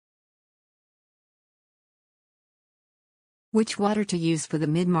Which water to use for the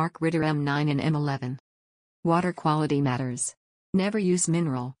Midmark Ritter M9 and M11? Water quality matters. Never use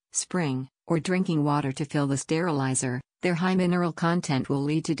mineral, spring, or drinking water to fill the sterilizer. Their high mineral content will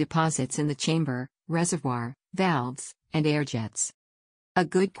lead to deposits in the chamber, reservoir, valves, and air jets. A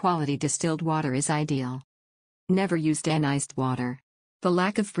good quality distilled water is ideal. Never use deionized water. The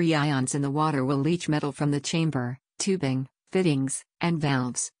lack of free ions in the water will leach metal from the chamber, tubing, fittings, and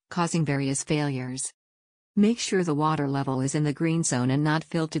valves, causing various failures. Make sure the water level is in the green zone and not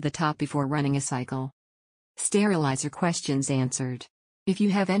filled to the top before running a cycle. Sterilizer questions answered. If you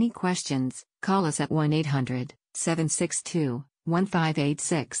have any questions, call us at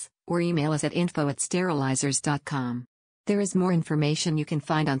 1-800-762-1586 or email us at info@sterilizers.com. There is more information you can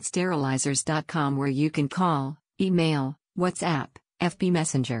find on sterilizers.com where you can call, email, WhatsApp, FB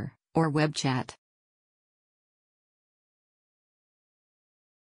Messenger, or web chat.